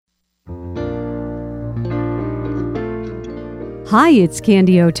Hi, it's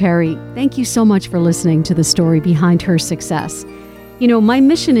Candy O'Terry. Thank you so much for listening to the story behind her success. You know, my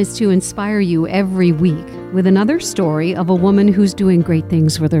mission is to inspire you every week with another story of a woman who's doing great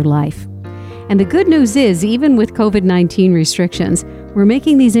things with her life. And the good news is, even with COVID-19 restrictions, we're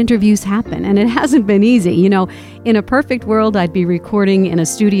making these interviews happen, and it hasn't been easy. You know, in a perfect world, I'd be recording in a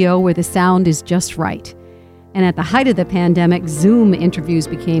studio where the sound is just right. And at the height of the pandemic, Zoom interviews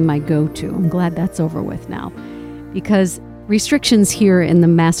became my go-to. I'm glad that's over with now, because restrictions here in the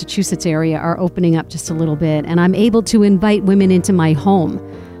Massachusetts area are opening up just a little bit, and I'm able to invite women into my home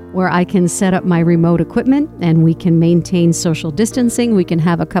where I can set up my remote equipment and we can maintain social distancing. We can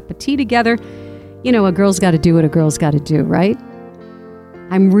have a cup of tea together. You know, a girl's got to do what a girl's got to do, right?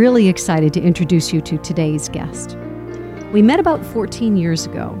 I'm really excited to introduce you to today's guest. We met about 14 years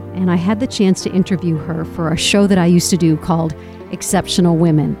ago, and I had the chance to interview her for a show that I used to do called Exceptional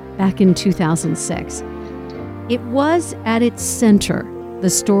Women back in 2006. It was at its center the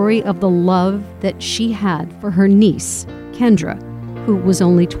story of the love that she had for her niece, Kendra, who was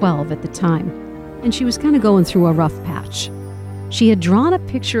only 12 at the time, and she was kind of going through a rough patch. She had drawn a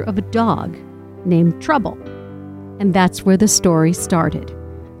picture of a dog named Trouble, and that's where the story started.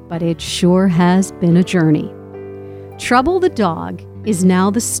 But it sure has been a journey. Trouble the dog is now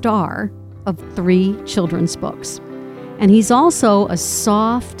the star of 3 children's books, and he's also a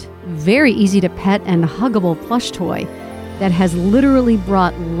soft, very easy to pet and huggable plush toy that has literally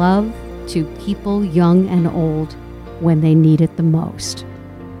brought love to people young and old when they need it the most.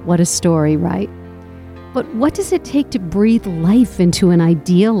 What a story, right? But what does it take to breathe life into an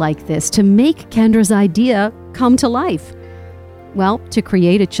idea like this, to make Kendra's idea come to life? Well, to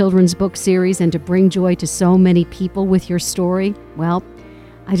create a children's book series and to bring joy to so many people with your story, well,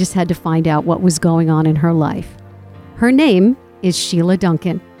 I just had to find out what was going on in her life. Her name is Sheila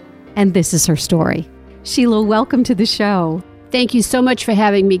Duncan, and this is her story. Sheila, welcome to the show. Thank you so much for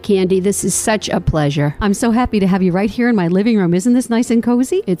having me, Candy. This is such a pleasure. I'm so happy to have you right here in my living room. Isn't this nice and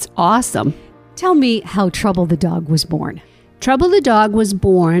cozy? It's awesome. Tell me how Trouble the dog was born. Trouble the dog was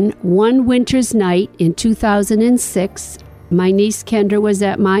born one winter's night in 2006. My niece Kendra was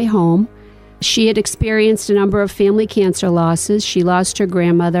at my home. She had experienced a number of family cancer losses. She lost her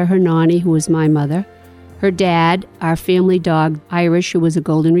grandmother, her nanny, who was my mother, her dad, our family dog, Irish, who was a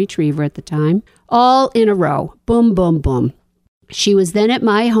golden retriever at the time, all in a row. Boom, boom, boom. She was then at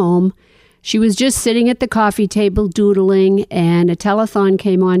my home. She was just sitting at the coffee table doodling, and a telethon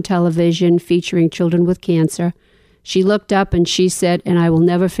came on television featuring children with cancer. She looked up and she said, and I will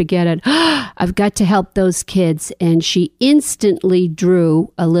never forget it, I've got to help those kids. And she instantly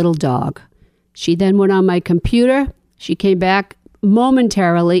drew a little dog. She then went on my computer. She came back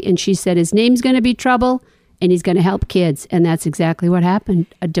momentarily and she said, his name's going to be Trouble and he's going to help kids. And that's exactly what happened.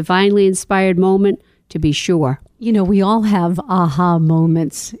 A divinely inspired moment, to be sure. You know, we all have aha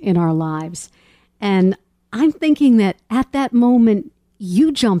moments in our lives. And I'm thinking that at that moment,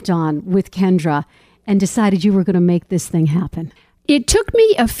 you jumped on with Kendra and decided you were going to make this thing happen. It took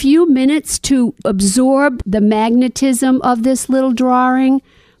me a few minutes to absorb the magnetism of this little drawing.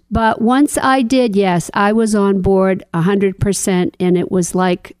 But once I did, yes, I was on board 100%. And it was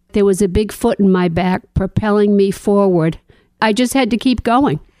like there was a big foot in my back propelling me forward. I just had to keep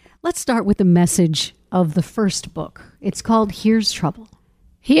going. Let's start with the message of the first book. It's called Here's Trouble.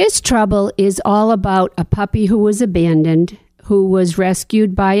 Here's Trouble is all about a puppy who was abandoned, who was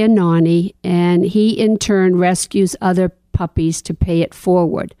rescued by a nanny, and he in turn rescues other puppies to pay it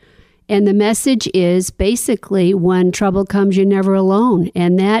forward. And the message is basically, when trouble comes, you're never alone.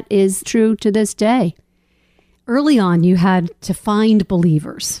 And that is true to this day. Early on, you had to find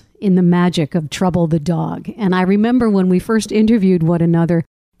believers in the magic of Trouble the dog. And I remember when we first interviewed one another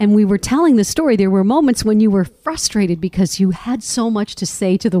and we were telling the story, there were moments when you were frustrated because you had so much to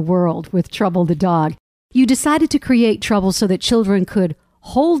say to the world with Trouble the dog. You decided to create Trouble so that children could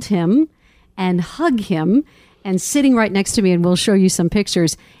hold him and hug him. And sitting right next to me, and we'll show you some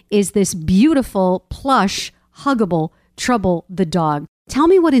pictures, is this beautiful, plush, huggable Trouble the dog. Tell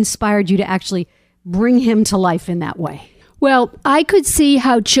me what inspired you to actually bring him to life in that way. Well, I could see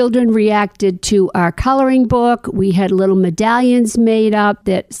how children reacted to our coloring book. We had little medallions made up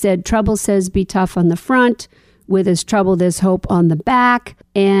that said, Trouble says be tough on the front, with his trouble there's hope on the back.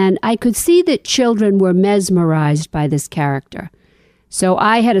 And I could see that children were mesmerized by this character. So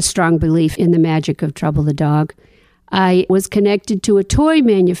I had a strong belief in the magic of Trouble the dog. I was connected to a toy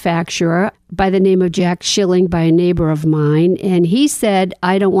manufacturer by the name of Jack Schilling by a neighbor of mine, and he said,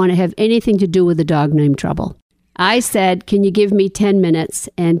 I don't want to have anything to do with a dog named Trouble. I said, can you give me 10 minutes?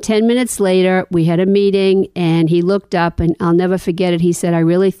 And 10 minutes later, we had a meeting, and he looked up, and I'll never forget it. He said, I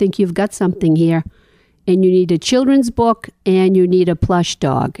really think you've got something here. and you need a children's book, and you need a plush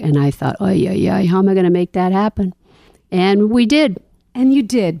dog. And I thought, oh, yeah, how am I going to make that happen? And we did. And you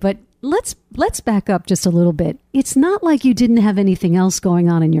did, but let's back up just a little bit. It's not like you didn't have anything else going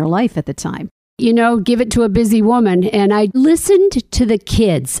on in your life at the time. You know, give it to a busy woman. And I listened to the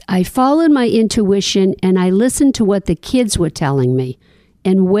kids. I followed my intuition, and I listened to what the kids were telling me.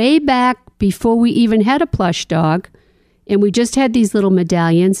 And way back before we even had a plush dog, and we just had these little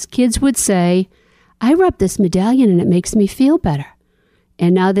medallions, kids would say, I rub this medallion and it makes me feel better.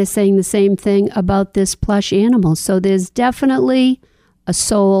 And now they're saying the same thing about this plush animal. So there's definitely a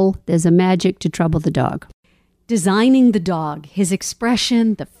soul, there's a magic to Trouble the dog. Designing the dog, his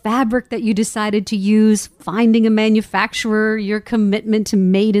expression, the fabric that you decided to use, finding a manufacturer, your commitment to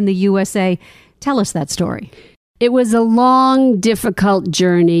Made in the USA. Tell us that story. It was a long, difficult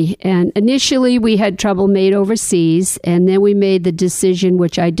journey. And initially we had Trouble made overseas. And then we made the decision,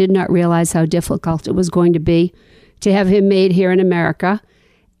 which I did not realize how difficult it was going to be, to have him made here in America.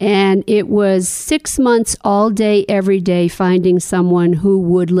 And it was 6 months all day, every day, finding someone who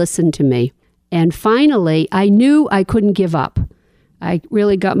would listen to me. And finally, I knew I couldn't give up. I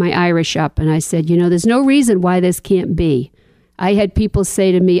really got my Irish up, and I said, there's no reason why this can't be. I had people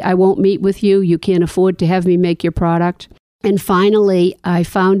say to me, I won't meet with you. You can't afford to have me make your product. And finally, I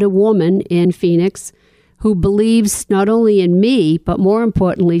found a woman in Phoenix who believes not only in me, but more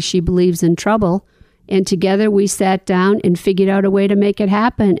importantly, she believes in Trouble. And together we sat down and figured out a way to make it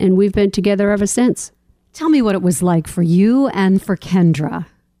happen. And we've been together ever since. Tell me what it was like for you and for Kendra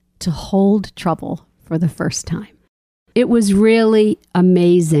to hold Trouble for the first time. It was really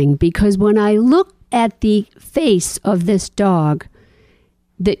amazing because when I look at the face of this dog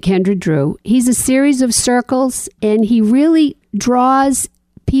that Kendra drew, he's a series of circles and he really draws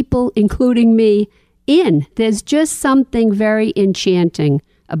people, including me, in. There's just something very enchanting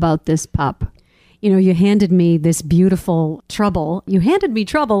about this pup. You handed me this beautiful Trouble. You handed me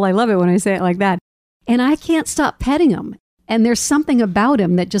Trouble. I love it when I say it like that. And I can't stop petting him. And there's something about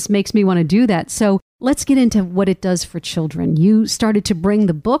him that just makes me want to do that. So let's get into what it does for children. You started to bring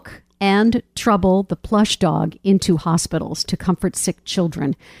the book and Trouble, the plush dog, into hospitals to comfort sick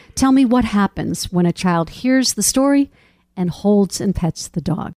children. Tell me what happens when a child hears the story and holds and pets the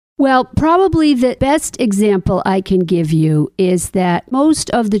dog. Well, probably the best example I can give you is that most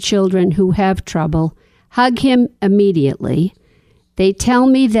of the children who have Trouble hug him immediately. They tell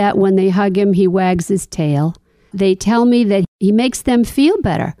me that when they hug him, he wags his tail. They tell me that he makes them feel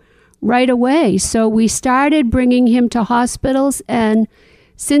better right away. So we started bringing him to hospitals, and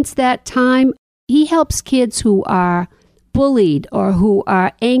since that time, he helps kids who are bullied or who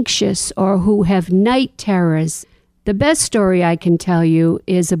are anxious or who have night terrors. The best story I can tell you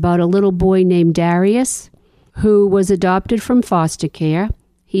is about a little boy named Darius who was adopted from foster care.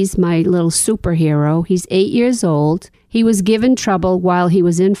 He's my little superhero. He's 8 years old. He was given Trouble while he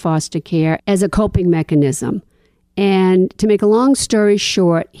was in foster care as a coping mechanism. And to make a long story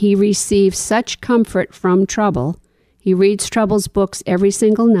short, he receives such comfort from Trouble. He reads Trouble's books every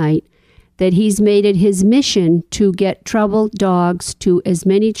single night that he's made it his mission to get Trouble dogs to as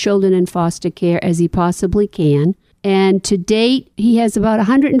many children in foster care as he possibly can. And to date, he has about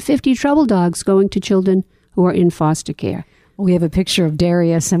 150 Trouble dogs going to children who are in foster care. We have a picture of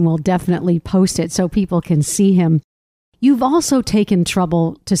Darius, and we'll definitely post it so people can see him. You've also taken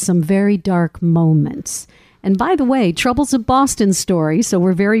Trouble to some very dark moments. And by the way, Trouble's a Boston story, so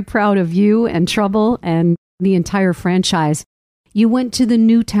we're very proud of you and Trouble and the entire franchise. You went to the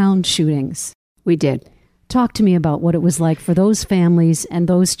Newtown shootings. We did. Talk to me about what it was like for those families and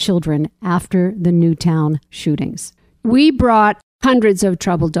those children after the Newtown shootings. We brought hundreds of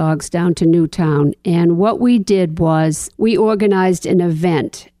Trouble dogs down to Newtown, and what we did was we organized an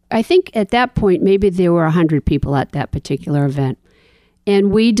event. I think at that point, maybe there were 100 people at that particular event.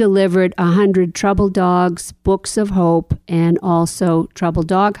 And we delivered 100 Trouble dogs, books of hope, and also Trouble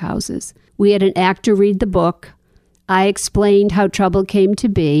dog houses. We had an actor read the book. I explained how Trouble came to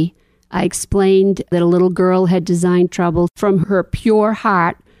be. I explained that a little girl had designed Trouble from her pure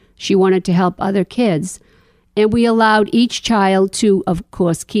heart. She wanted to help other kids. And we allowed each child to, of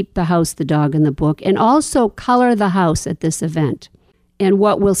course, keep the house, the dog, and the book, and also color the house at this event. And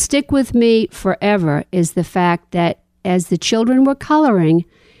what will stick with me forever is the fact that as the children were coloring,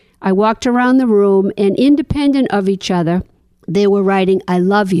 I walked around the room, and independent of each other, they were writing, I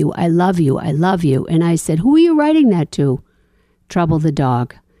love you, I love you, I love you. And I said, who are you writing that to? Trouble the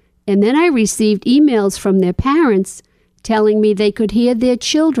dog. And then I received emails from their parents telling me they could hear their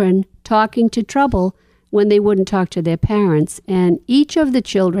children talking to Trouble when they wouldn't talk to their parents. And each of the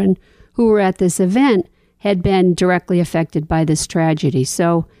children who were at this event had been directly affected by this tragedy.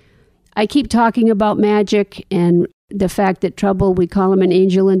 So I keep talking about magic and the fact that Trouble, we call him an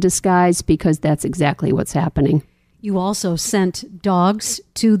angel in disguise because that's exactly what's happening. You also sent dogs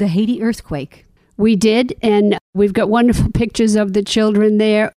to the Haiti earthquake. We did, and we've got wonderful pictures of the children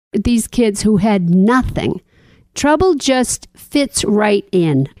there. These kids who had nothing. Trouble just fits right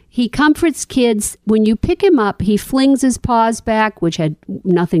in. He comforts kids. When you pick him up, he flings his paws back, which had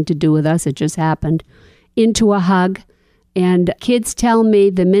nothing to do with us, it just happened, into a hug. And kids tell me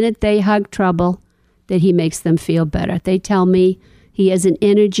the minute they hug Trouble that he makes them feel better. They tell me he has an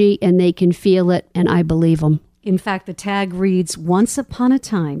energy and they can feel it, and I believe them. In fact, the tag reads, "Once upon a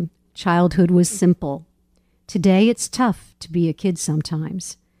time, childhood was simple. Today it's tough to be a kid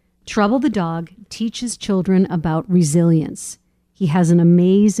sometimes." Trouble the dog teaches children about resilience. He has an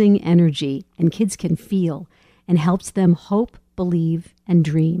amazing energy, and kids can feel, and helps them hope, believe, and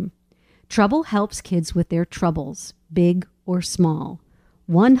dream. Trouble helps kids with their troubles, big or small.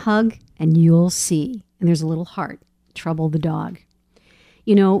 One hug, and you'll see. And there's a little heart. Trouble the dog.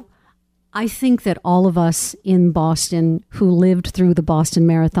 You know, I think that all of us in Boston who lived through the Boston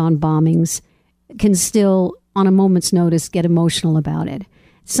Marathon bombings can still, on a moment's notice, get emotional about it.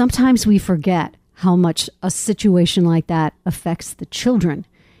 Sometimes we forget how much a situation like that affects the children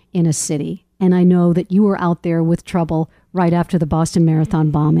in a city. And I know that you were out there with Trouble right after the Boston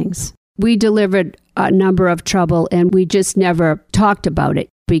Marathon bombings. We delivered a number of Trouble, and we just never talked about it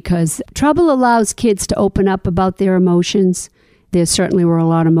because Trouble allows kids to open up about their emotions. There certainly were a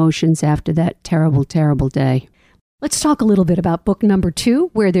lot of emotions after that terrible, terrible day. Let's talk a little bit about book number 2,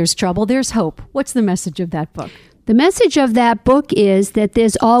 Where There's Trouble, There's Hope. What's the message of that book? The message of that book is that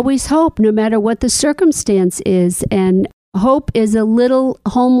there's always hope, no matter what the circumstance is. And hope is a little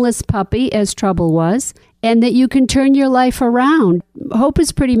homeless puppy, as Trouble was, and that you can turn your life around. Hope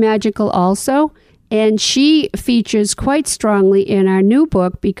is pretty magical also. And she features quite strongly in our new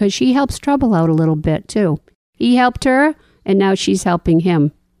book because she helps Trouble out a little bit, too. He helped her, and now she's helping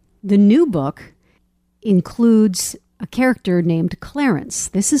him. The new book includes a character named Clarence.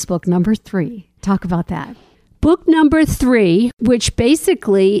 This is book number 3. Talk about that. Book number 3, which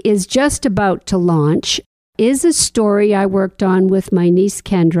basically is just about to launch, is a story I worked on with my niece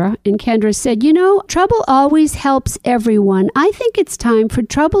Kendra. And Kendra said, you know, Trouble always helps everyone. I think it's time for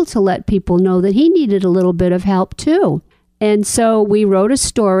Trouble to let people know that he needed a little bit of help too. And so we wrote a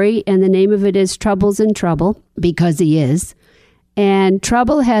story, and the name of it is Trouble's in Trouble, because he is. And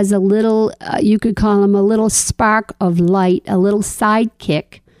Trouble has a little, you could call him a little spark of light, a little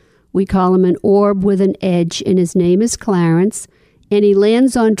sidekick. We call him an orb with an edge, and his name is Clarence. And he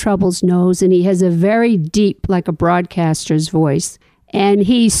lands on Trouble's nose, and he has a very deep, like a broadcaster's voice. And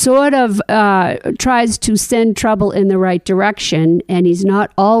he sort of tries to send Trouble in the right direction, and he's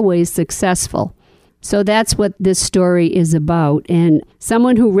not always successful. So that's what this story is about. And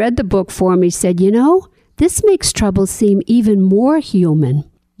someone who read the book for me said, you know, this makes Trouble seem even more human.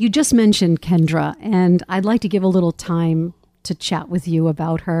 You just mentioned Kendra, and I'd like to give a little time to chat with you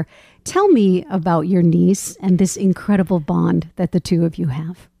about her. Tell me about your niece and this incredible bond that the two of you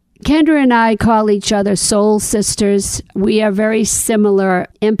have. Kendra and I call each other soul sisters. We are very similar,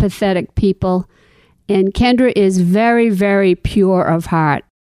 empathetic people. And Kendra is very, very pure of heart,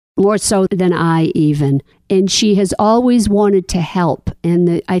 more so than I even. And she has always wanted to help.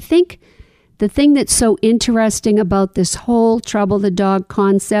 And I think the thing that's so interesting about this whole Trouble the Dog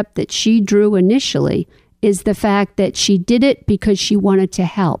concept that she drew initially is the fact that she did it because she wanted to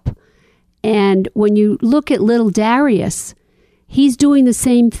help. And when you look at little Darius, he's doing the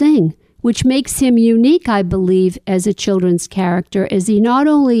same thing, which makes him unique, I believe, as a children's character, as he not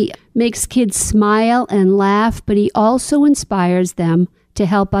only makes kids smile and laugh, but he also inspires them to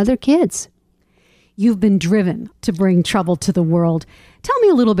help other kids. You've been driven to bring Trouble to the world. Tell me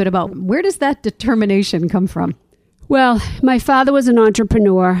a little bit about where does that determination come from? Well, my father was an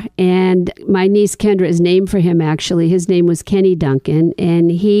entrepreneur, and my niece Kendra is named for him, actually. His name was Sheila Duncan,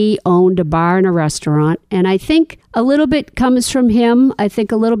 and he owned a bar and a restaurant. And I think a little bit comes from him. I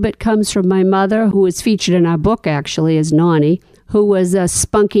think a little bit comes from my mother, who is featured in our book, actually, as Nani, who was a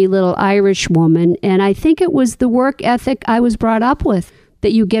spunky little Irish woman. And I think it was the work ethic I was brought up with,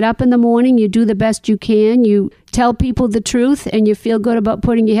 that you get up in the morning, you do the best you can, you tell people the truth, and you feel good about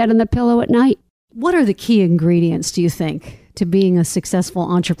putting your head on the pillow at night. What are the key ingredients, do you think, to being a successful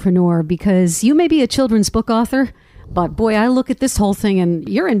entrepreneur? Because you may be a children's book author, but boy, I look at this whole thing and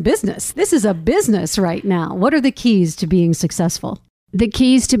you're in business. This is a business right now. What are the keys to being successful? The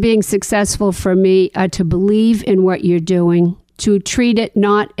keys to being successful for me are to believe in what you're doing, to treat it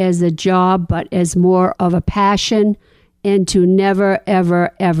not as a job, but as more of a passion, and to never,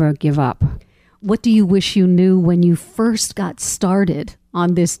 ever, ever give up. What do you wish you knew when you first got started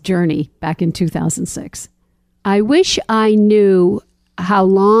on this journey back in 2006? I wish I knew how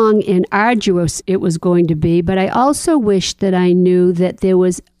long and arduous it was going to be, but I also wish that I knew that there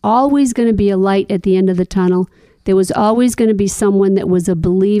was always going to be a light at the end of the tunnel. There was always going to be someone that was a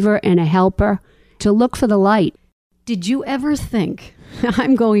believer and a helper to look for the light. Did you ever think,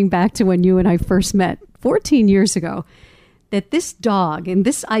 I'm going back to when you and I first met 14 years ago, that this dog and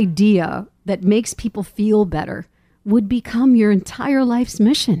this idea that makes people feel better would become your entire life's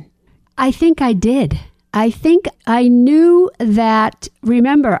mission? I think I did. I think I knew that,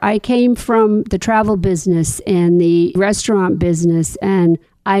 remember, I came from the travel business and the restaurant business, and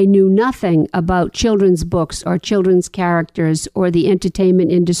I knew nothing about children's books or children's characters or the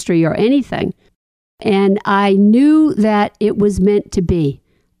entertainment industry or anything. And I knew that it was meant to be.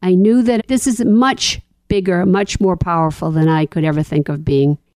 I knew that this is much bigger, much more powerful than I could ever think of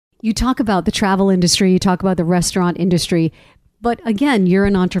being. You talk about the travel industry, you talk about the restaurant industry, but again, you're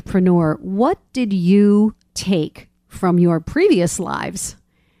an entrepreneur. What did you take from your previous lives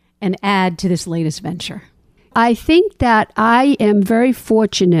and add to this latest venture? I think that I am very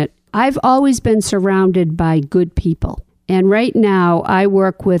fortunate. I've always been surrounded by good people. And right now I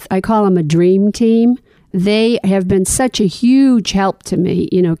work with, I call them a dream team. They have been such a huge help to me.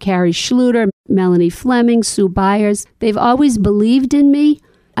 You know, Carrie Schluter, Melanie Fleming, Sue Byers. They've always believed in me.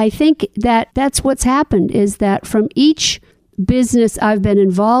 I think that that's what's happened, is that from each business I've been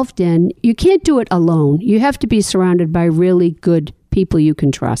involved in, you can't do it alone. You have to be surrounded by really good people you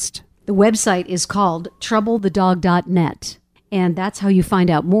can trust. The website is called troublethedog.net. And that's how you find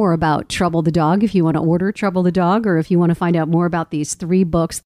out more about Trouble the Dog if you want to order Trouble the Dog, or if you want to find out more about these 3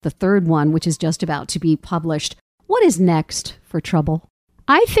 books, the third one, which is just about to be published. What is next for Trouble?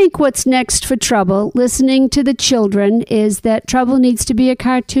 I think what's next for Trouble, listening to the children, is that Trouble needs to be a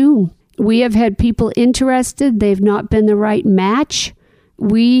cartoon. We have had people interested. They've not been the right match.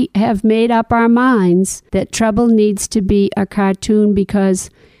 We have made up our minds that Trouble needs to be a cartoon because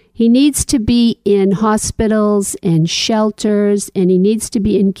he needs to be in hospitals and shelters, and he needs to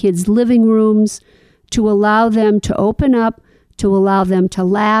be in kids' living rooms to allow them to open up, to allow them to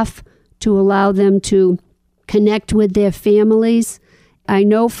laugh, to allow them to connect with their families. I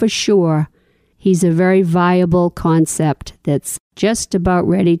know for sure he's a very viable concept that's just about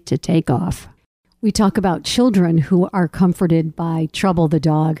ready to take off. We talk about children who are comforted by Trouble the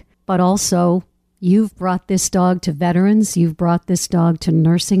Dog, but also you've brought this dog to veterans, you've brought this dog to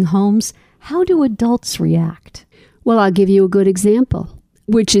nursing homes. How do adults react? Well, I'll give you a good example,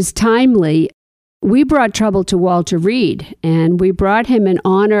 which is timely. We brought Trouble to Walter Reed, and we brought him in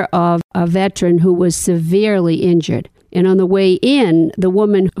honor of a veteran who was severely injured. And on the way in, the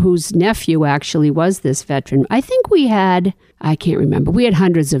woman whose nephew actually was this veteran, I think we had, I can't remember, we had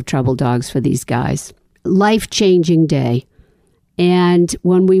hundreds of Trouble dogs for these guys. Life-changing day. And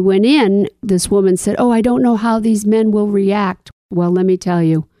when we went in, this woman said, "Oh, I don't know how these men will react." Well, let me tell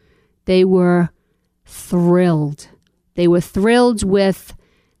you, they were thrilled. They were thrilled with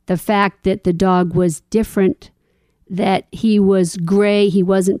the fact that the dog was different, that he was gray, he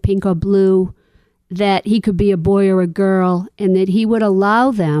wasn't pink or blue, that he could be a boy or a girl, and that he would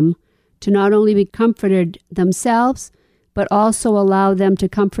allow them to not only be comforted themselves, but also allow them to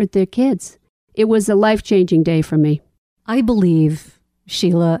comfort their kids. It was a life-changing day for me. I believe,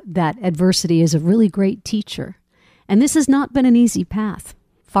 Sheila, that adversity is a really great teacher. And this has not been an easy path.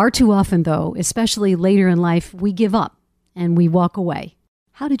 Far too often, though, especially later in life, we give up and we walk away.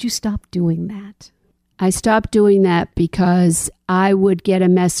 How did you stop doing that? I stopped doing that because I would get a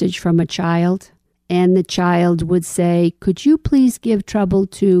message from a child, and the child would say, "Could you please give Trouble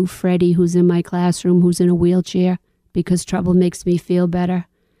to Freddie, who's in my classroom, who's in a wheelchair, because Trouble makes me feel better?"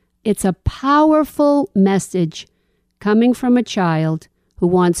 It's a powerful message coming from a child who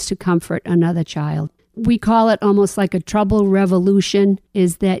wants to comfort another child. We call it almost like a Trouble revolution,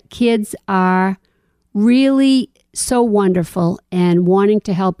 is that kids are really so wonderful and wanting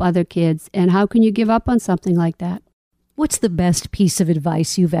to help other kids. And how can you give up on something like that? What's the best piece of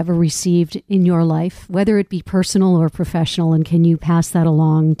advice you've ever received in your life, whether it be personal or professional, and can you pass that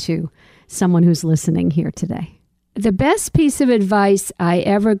along to someone who's listening here today? The best piece of advice I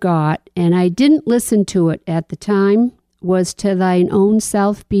ever got, and I didn't listen to it at the time, was "To thine own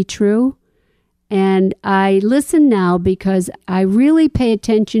self be true." And I listen now because I really pay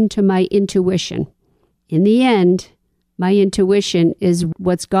attention to my intuition. In the end, my intuition is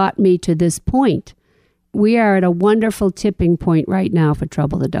what's got me to this point. We are at a wonderful tipping point right now for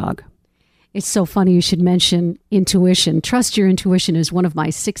Trouble the Dog. It's so funny you should mention intuition. Trust your intuition is one of my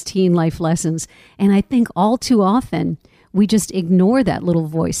 16 life lessons. And I think all too often we just ignore that little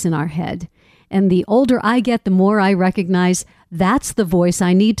voice in our head. And the older I get, the more I recognize That's the voice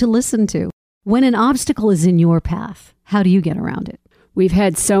I need to listen to. When an obstacle is in your path, how do you get around it? We've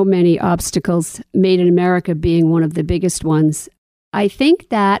had so many obstacles, Made in America being one of the biggest ones. I think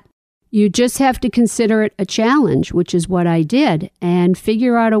that you just have to consider it a challenge, which is what I did, and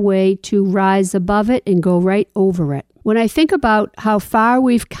figure out a way to rise above it and go right over it. When I think about how far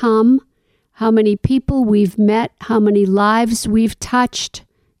we've come, how many people we've met, how many lives we've touched,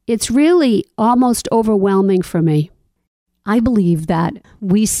 it's really almost overwhelming for me. I believe that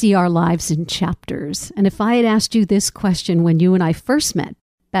we see our lives in chapters. And if I had asked you this question when you and I first met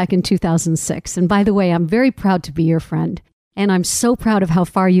back in 2006, and by the way, I'm very proud to be your friend, and I'm so proud of how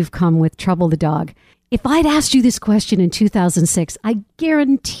far you've come with Trouble the Dog. If I'd asked you this question in 2006, I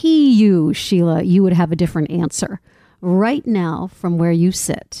guarantee you, Sheila, you would have a different answer. Right now, from where you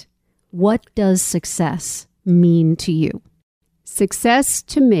sit, what does success mean to you? Success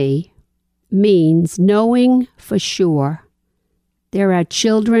to me means knowing for sure there are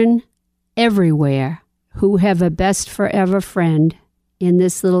children everywhere who have a best forever friend in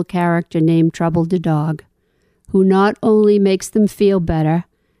this little character named Trouble the Dog, who not only makes them feel better,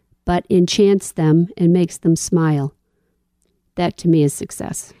 but enchants them and makes them smile. That to me is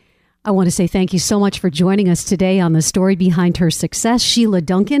success. I want to say thank you so much for joining us today on the story behind her success. Sheila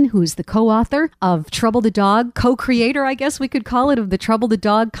Duncan, who's the co-author of Trouble the Dog, co-creator, I guess we could call it, of the Trouble the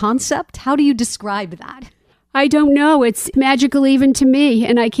Dog concept. How do you describe that? I don't know. It's magical even to me,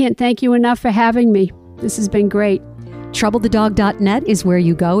 and I can't thank you enough for having me. This has been great. TroubleTheDog.net is where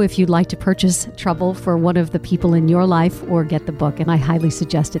you go if you'd like to purchase Trouble for one of the people in your life or get the book, and I highly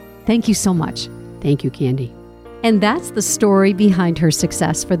suggest it. Thank you so much. Thank you, Candy. And that's the story behind her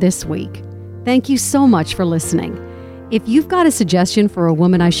success for this week. Thank you so much for listening. If you've got a suggestion for a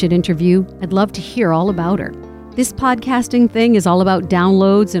woman I should interview, I'd love to hear all about her. This podcasting thing is all about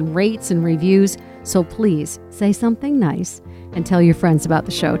downloads and rates and reviews, so please say something nice and tell your friends about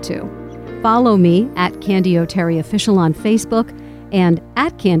the show too. Follow me at Candy O'Terry Official on Facebook and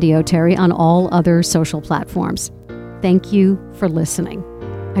at Candy O'Terry on all other social platforms. Thank you for listening.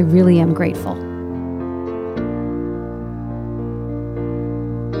 I really am grateful.